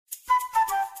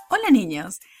Hola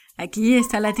niños, aquí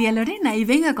está la tía Lorena y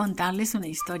vengo a contarles una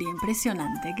historia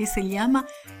impresionante que se llama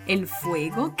El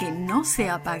fuego que no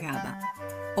se apagaba.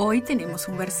 Hoy tenemos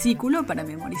un versículo para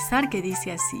memorizar que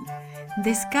dice así: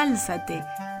 Descálzate,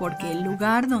 porque el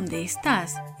lugar donde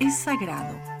estás es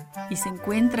sagrado. Y se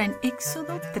encuentra en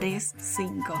Éxodo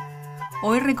 3:5.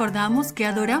 Hoy recordamos que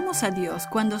adoramos a Dios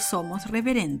cuando somos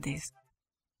reverentes.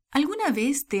 ¿Alguna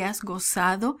vez te has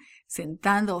gozado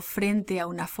sentado frente a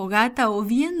una fogata o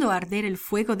viendo arder el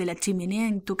fuego de la chimenea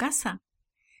en tu casa?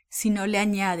 Si no le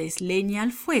añades leña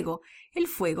al fuego, el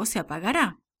fuego se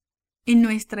apagará. En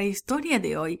nuestra historia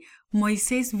de hoy,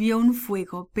 Moisés vio un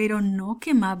fuego, pero no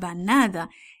quemaba nada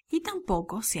y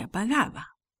tampoco se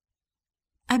apagaba.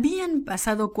 Habían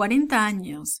pasado 40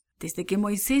 años desde que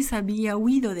Moisés había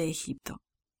huido de Egipto.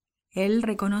 Él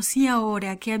reconocía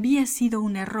ahora que había sido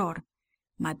un error.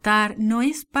 Matar no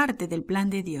es parte del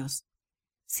plan de Dios.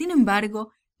 Sin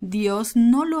embargo, Dios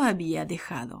no lo había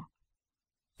dejado.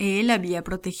 Él había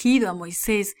protegido a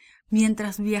Moisés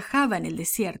mientras viajaba en el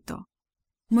desierto.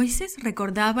 Moisés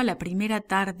recordaba la primera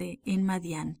tarde en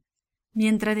Madián.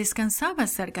 Mientras descansaba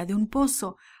cerca de un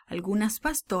pozo, algunas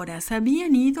pastoras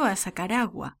habían ido a sacar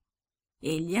agua.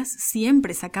 Ellas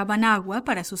siempre sacaban agua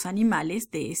para sus animales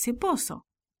de ese pozo,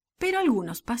 pero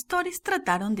algunos pastores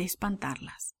trataron de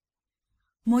espantarlas.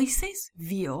 Moisés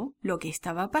vio lo que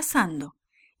estaba pasando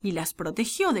y las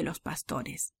protegió de los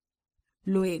pastores.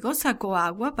 Luego sacó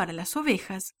agua para las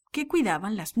ovejas que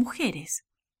cuidaban las mujeres.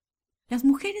 Las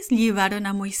mujeres llevaron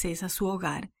a Moisés a su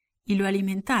hogar y lo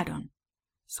alimentaron.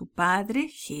 Su padre,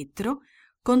 Jetro,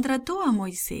 contrató a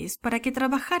Moisés para que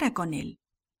trabajara con él.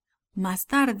 Más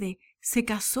tarde se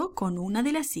casó con una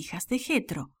de las hijas de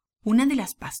Jetro, una de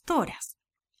las pastoras.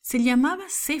 Se llamaba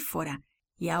Séfora,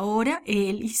 y ahora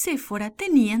él y Séfora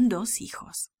tenían 2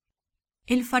 hijos.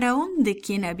 El faraón de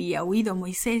quien había huido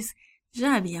Moisés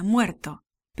ya había muerto,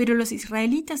 pero los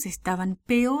israelitas estaban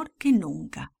peor que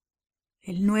nunca.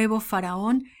 El nuevo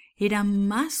faraón era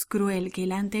más cruel que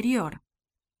el anterior.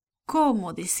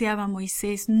 ¿Cómo deseaba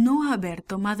Moisés no haber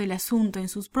tomado el asunto en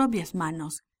sus propias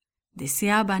manos?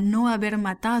 Deseaba no haber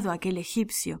matado a aquel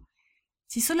egipcio.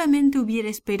 Si solamente hubiera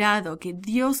esperado que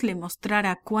Dios le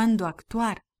mostrara cuándo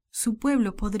actuar, su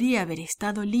pueblo podría haber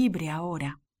estado libre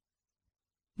ahora.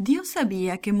 Dios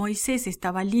sabía que Moisés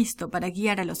estaba listo para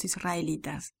guiar a los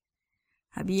israelitas.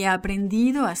 Había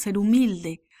aprendido a ser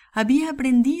humilde, había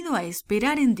aprendido a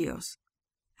esperar en Dios,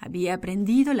 había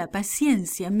aprendido la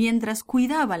paciencia mientras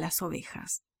cuidaba las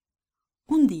ovejas.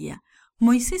 Un día,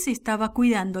 Moisés estaba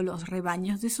cuidando los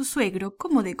rebaños de su suegro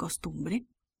como de costumbre.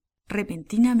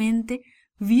 Repentinamente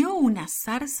vio una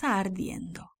zarza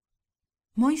ardiendo.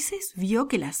 Moisés vio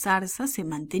que la zarza se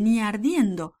mantenía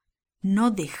ardiendo,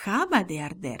 no dejaba de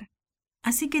arder,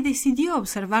 así que decidió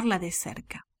observarla de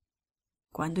cerca.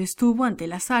 Cuando estuvo ante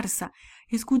la zarza,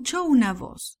 escuchó una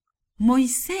voz.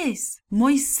 «Moisés,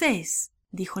 Moisés»,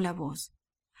 dijo la voz.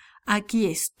 «Aquí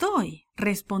estoy»,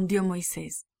 respondió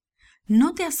Moisés.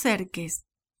 «No te acerques,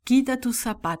 quita tus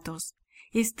zapatos,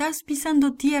 estás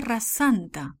pisando tierra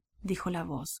santa», dijo la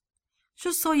voz.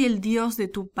 «Yo soy el Dios de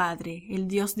tu padre, el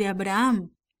Dios de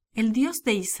Abraham, el Dios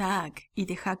de Isaac y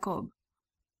de Jacob».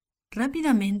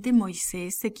 Rápidamente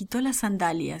Moisés se quitó las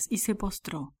sandalias y se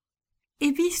postró.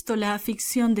 «He visto la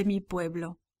aflicción de mi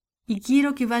pueblo, y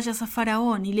quiero que vayas a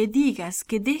Faraón y le digas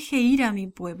que deje ir a mi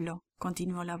pueblo»,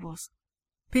 continuó la voz.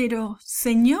 «Pero,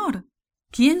 Señor,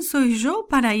 ¿quién soy yo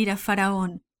para ir a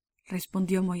Faraón?»,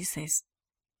 respondió Moisés.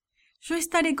 «Yo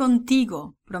estaré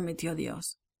contigo», prometió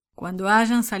Dios. «Cuando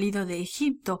hayan salido de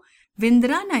Egipto,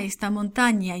 vendrán a esta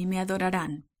montaña y me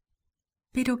adorarán».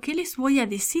 «¿Pero qué les voy a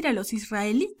decir a los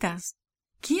israelitas?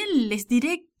 ¿Quién les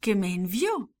diré que me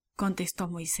envió?», contestó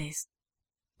Moisés.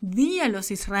 «Di a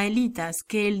los israelitas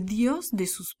que el Dios de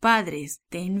sus padres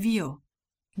te envió.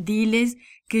 Diles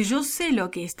que yo sé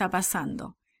lo que está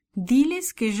pasando.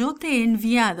 Diles que yo te he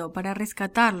enviado para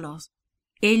rescatarlos.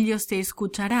 Ellos te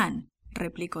escucharán»,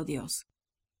 replicó Dios.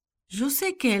 «Yo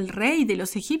sé que el rey de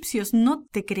los egipcios no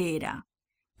te creerá,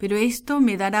 pero esto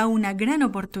me dará una gran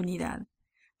oportunidad.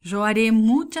 Yo haré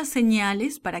muchas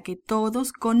señales para que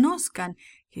todos conozcan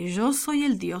que yo soy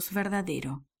el Dios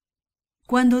verdadero».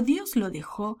 Cuando Dios lo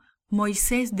dejó,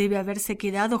 Moisés debe haberse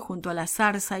quedado junto a la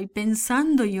zarza y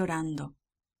pensando y orando.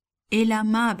 Él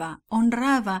amaba,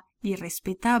 honraba y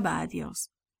respetaba a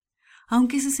Dios.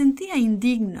 Aunque se sentía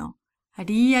indigno,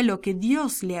 haría lo que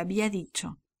Dios le había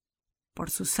dicho. Por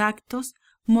sus actos,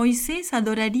 Moisés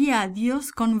adoraría a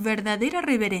Dios con verdadera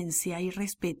reverencia y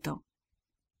respeto.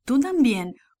 Tú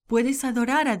también puedes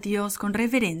adorar a Dios con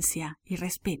reverencia y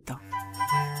respeto.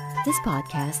 This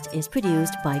podcast is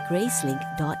produced by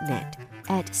Gracelink.net.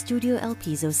 at Studio El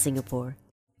Piso Singapore.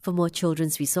 For more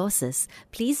children's resources,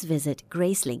 please visit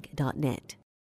gracelink.net.